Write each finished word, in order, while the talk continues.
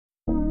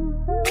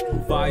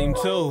Volume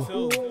 2.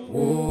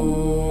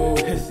 Whoa.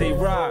 It's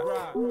E-Rocc.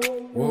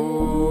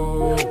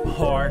 Whoa.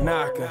 Hard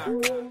knocker.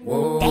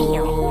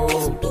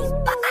 Whoa.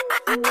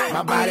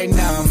 My body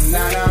numb,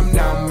 now I'm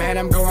numb. Man,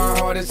 I'm going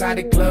hard inside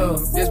the club.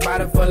 This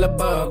bottle full of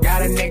bug.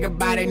 Got a nigga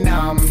body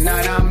numb,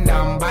 now I'm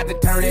numb. About to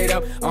turn it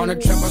up on a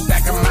triple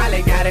stack of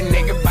Molly. Got a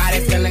nigga body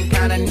feeling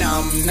kinda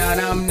numb,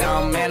 now I'm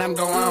numb. Man, I'm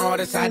going hard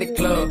inside the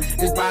club.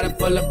 This bottle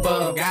full of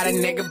bug. Got a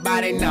nigga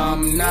body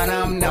numb,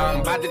 now I'm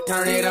numb. About to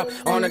turn it up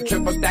on a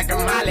triple stack of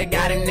Molly.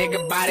 Got a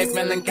nigga body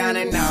feeling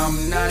kinda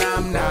numb, now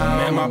I'm numb.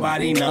 Man, my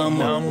body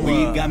numb.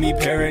 Weed got me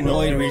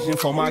paranoid, reaching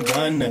for my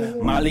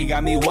gun. Molly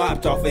got me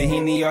whopped off a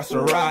Henny or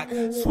Ciroc.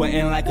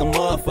 Sweating like a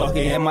motherfucker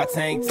in my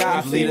tank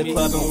top. Leave the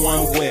club in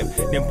one whip,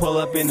 then pull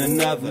up in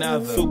another.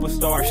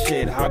 Superstar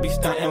shit, I be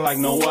stunting like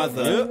no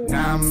other.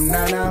 Numb.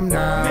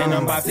 Man,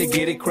 I'm about to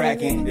get it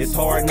cracking. It's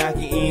hard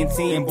knocking ENT,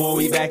 and boy,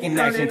 we back in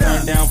action.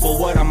 Turn down for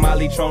what? I'm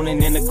Molly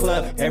troning in the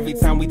club. Every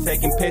time we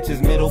taking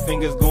pictures, middle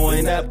fingers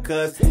going up,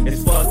 cause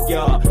it's fuck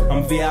y'all.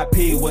 I'm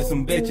VIP with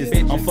some bitches.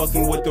 I'm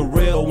fucking with the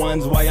real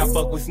ones while y'all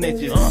fuck with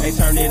snitches. They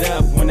turn it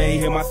up when they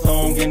hear my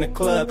song in the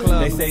club.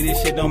 They say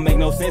this shit don't make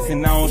no sense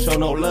and I don't show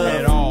no love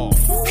at all.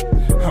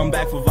 I'm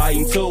back for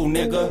volume 2,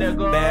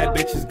 nigga. Bad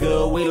bitches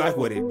good, we like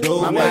what it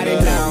do. My body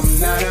numb,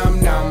 now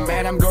I'm numb.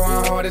 Man, I'm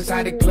going hard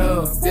inside the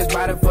club. This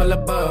bottle full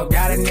of bug.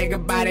 Got a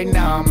nigga body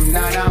numb,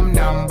 now I'm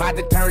numb. About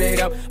to turn it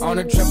up on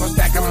a triple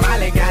stack of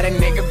Molly. Got a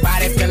nigga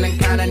body feeling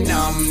kinda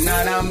numb,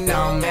 now I'm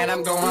numb. Man,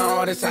 I'm going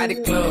hard inside the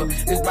club.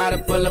 This bottle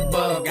full of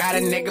bug. Got a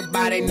nigga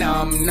body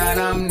numb,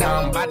 now I'm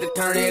numb. About to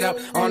turn it up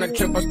on a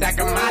triple stack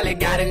of Molly.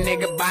 Got a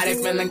nigga body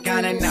feeling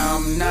kinda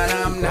numb,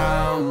 now I'm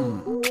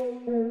numb.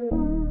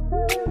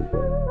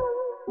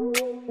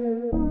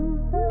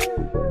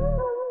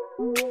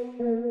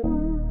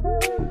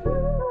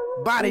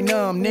 Body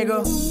numb,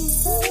 nigga.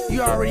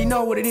 You already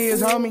know what it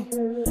is, homie.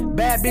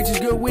 Bad Bitches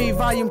Good Weed,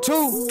 Volume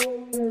 2.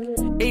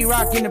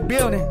 E-Rocc in the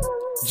building.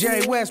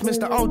 Jerry West,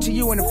 Mr.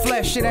 OTU in the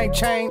flesh. Shit ain't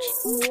changed.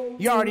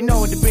 You already know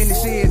what the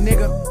business is,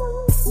 nigga.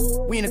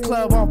 We in the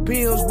club off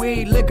pills,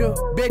 weed, liquor,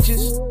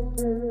 bitches.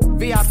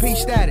 VIP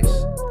status.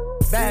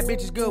 Bad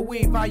Bitches Good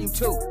Weed, Volume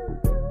 2.